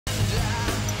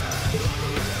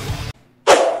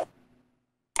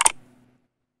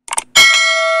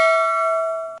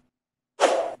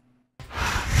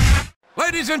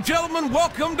Ladies and gentlemen,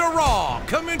 welcome to Raw,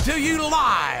 coming to you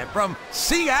live from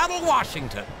Seattle,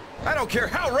 Washington. I don't care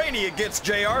how rainy it gets,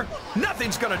 JR.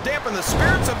 Nothing's gonna dampen the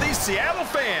spirits of these Seattle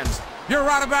fans. You're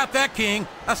right about that, King,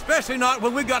 especially not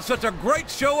when we got such a great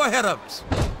show ahead of us.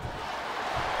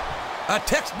 A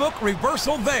textbook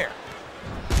reversal there.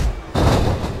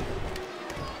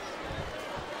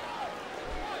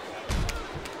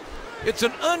 It's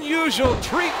an unusual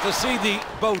treat to see the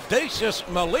bodacious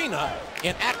Melina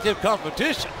in active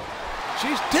competition.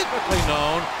 She's typically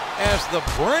known as the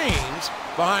brains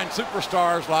behind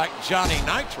superstars like Johnny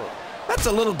Nitro. That's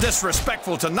a little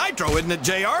disrespectful to Nitro, isn't it,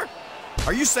 JR?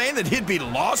 Are you saying that he'd be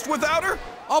lost without her?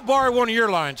 I'll borrow one of your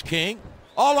lines, King.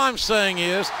 All I'm saying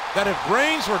is that if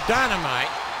brains were dynamite,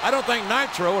 I don't think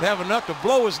Nitro would have enough to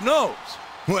blow his nose.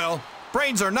 Well,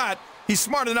 brains or not, he's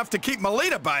smart enough to keep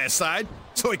Melina by his side,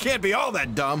 so he can't be all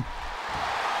that dumb.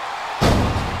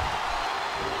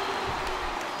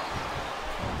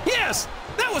 Yes!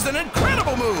 That was an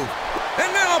incredible move! And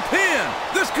now a pin!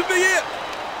 This could be it!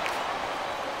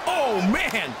 Oh,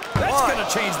 man! That's gonna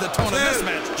change the tone of this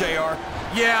match, JR.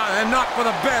 Yeah, and not for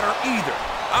the better either.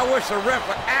 I wish the ref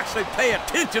would actually pay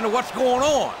attention to what's going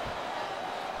on.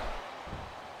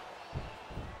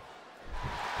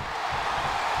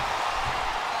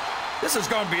 This has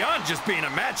gone beyond just being a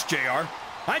match, JR.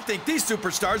 I think these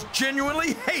superstars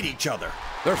genuinely hate each other.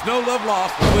 There's no love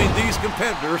lost between these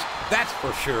competitors, that's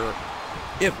for sure.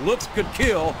 If looks could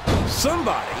kill,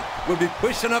 somebody would be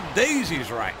pushing up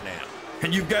daisies right now.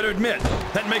 And you've got to admit,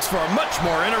 that makes for a much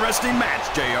more interesting match,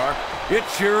 JR. It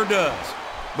sure does.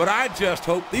 But I just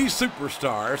hope these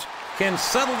superstars can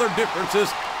settle their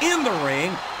differences in the ring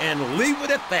and leave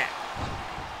it at that.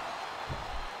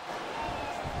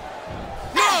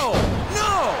 No!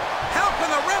 No! How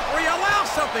can the referee allow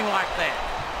something like that?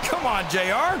 Come on,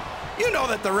 JR. You know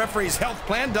that the referee's health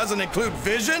plan doesn't include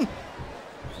vision.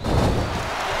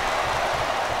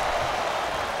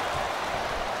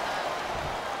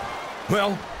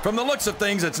 Well, from the looks of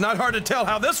things, it's not hard to tell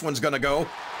how this one's gonna go.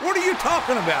 What are you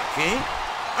talking about, King?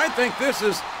 I think this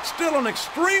is still an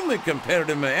extremely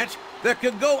competitive match that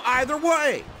could go either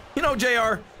way. You know,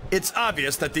 JR, it's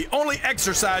obvious that the only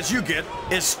exercise you get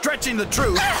is stretching the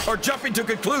truth or jumping to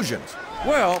conclusions.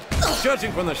 Well,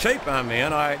 judging from the shape I'm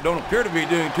in, I don't appear to be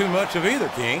doing too much of either,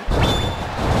 King.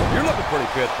 You're looking pretty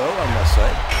fit, though, I must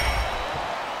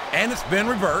say. And it's been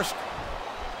reversed.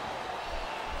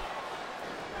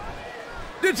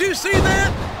 Did you see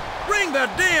that? Ring the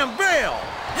damn bell!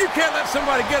 You can't let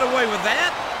somebody get away with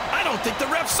that! I don't think the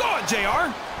ref saw it,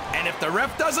 JR. And if the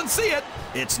ref doesn't see it,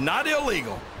 it's not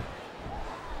illegal.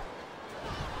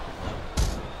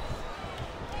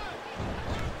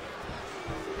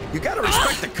 You gotta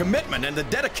respect the commitment and the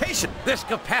dedication. This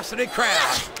capacity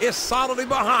crowd is solidly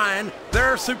behind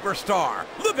their superstar.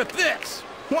 Look at this!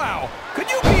 Wow, could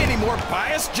you be any more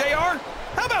biased, JR?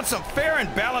 How about some fair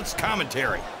and balanced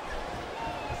commentary?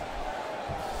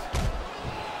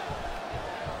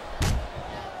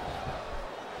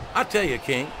 I tell you,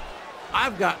 King,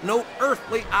 I've got no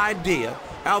earthly idea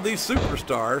how these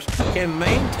superstars can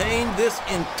maintain this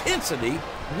intensity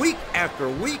week after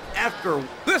week after...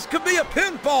 This could be a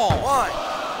pinfall!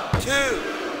 1, 2...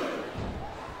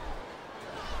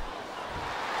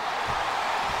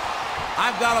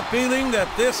 I've got a feeling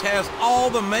that this has all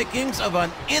the makings of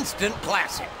an instant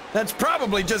classic. That's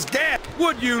probably just gas.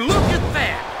 Would you look at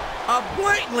that? A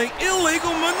blatantly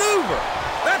illegal maneuver.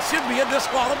 That should be a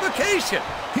disqualification.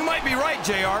 You might be right,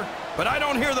 JR, but I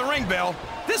don't hear the ring bell.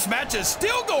 This match is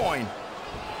still going.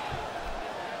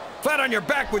 Flat on your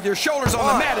back with your shoulders on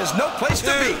the mat is no place to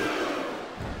be.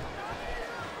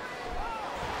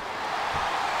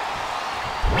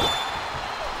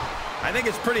 I think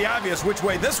it's pretty obvious which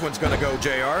way this one's gonna go,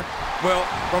 JR. Well,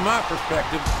 from my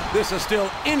perspective, this is still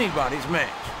anybody's match.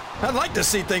 I'd like to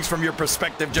see things from your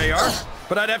perspective, JR,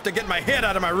 but I'd have to get my head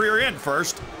out of my rear end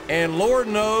first. And Lord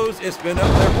knows it's been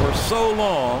up there for so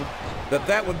long that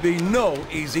that would be no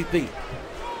easy feat.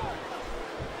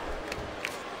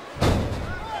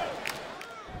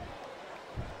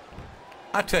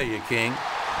 I tell you, King,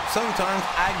 sometimes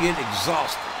I get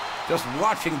exhausted just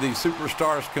watching these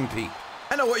superstars compete.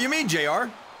 I know what you mean, JR.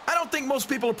 I don't think most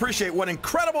people appreciate what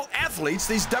incredible athletes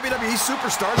these WWE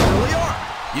superstars really are.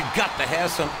 You've got to have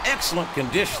some excellent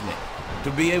conditioning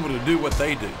to be able to do what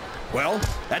they do. Well,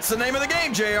 that's the name of the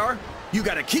game, JR. You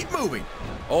got to keep moving.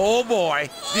 Oh, boy,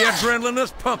 the adrenaline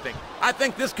is pumping. I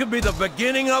think this could be the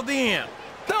beginning of the end.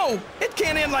 No, it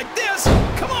can't end like this.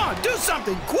 Come on, do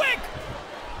something, quick!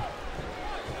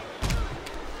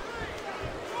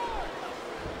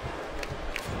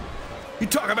 You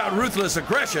talk about ruthless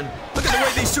aggression. Look at the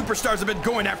way these superstars have been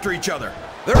going after each other.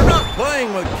 They're not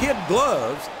playing with kid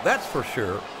gloves, that's for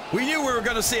sure. We knew we were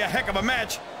going to see a heck of a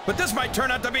match, but this might turn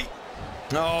out to be...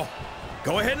 No.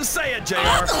 Go ahead and say it, JR.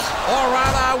 All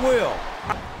right, I will.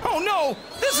 Oh, no!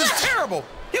 This is terrible!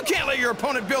 You can't let your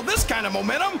opponent build this kind of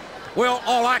momentum! Well,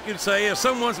 all I can say is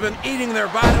someone's been eating their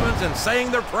vitamins and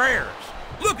saying their prayers.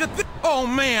 Look at this. Oh,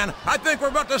 man, I think we're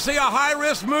about to see a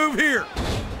high-risk move here.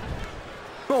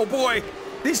 Oh, boy.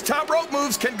 These top rope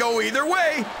moves can go either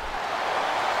way.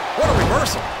 What a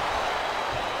reversal.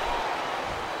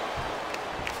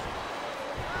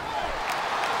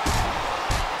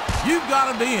 You've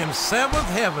got to be in seventh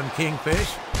heaven,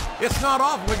 Kingfish. It's not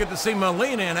often we get to see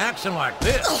Melina in action like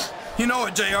this. You know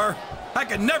it, JR. I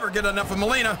could never get enough of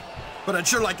Melina, but I'd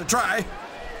sure like to try.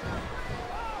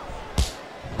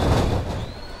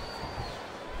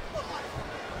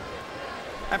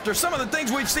 After some of the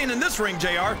things we've seen in this ring,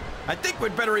 JR, I think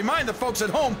we'd better remind the folks at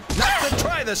home not to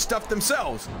try this stuff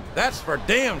themselves. That's for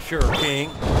damn sure,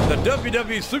 King. The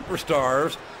WWE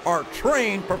superstars are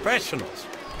trained professionals.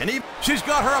 And she's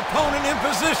got her opponent in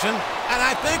position, and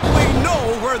I think we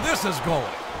know where this is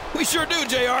going. We sure do,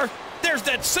 JR. There's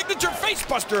that signature face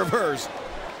buster of hers.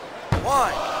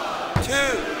 1, 2,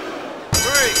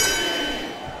 3.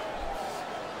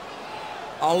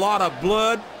 A lot of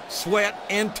blood, sweat,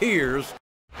 and tears.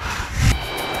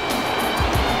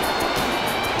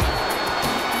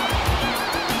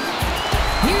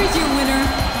 Here's your winner,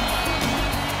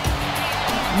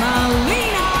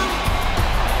 Melina.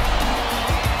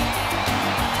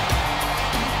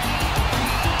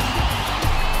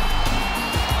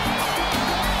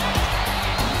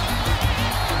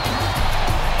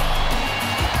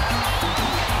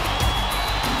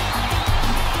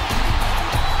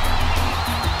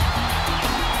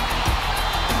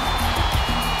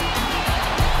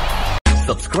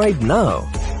 Subscribe now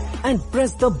and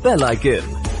press the bell icon.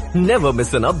 Never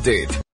miss an update.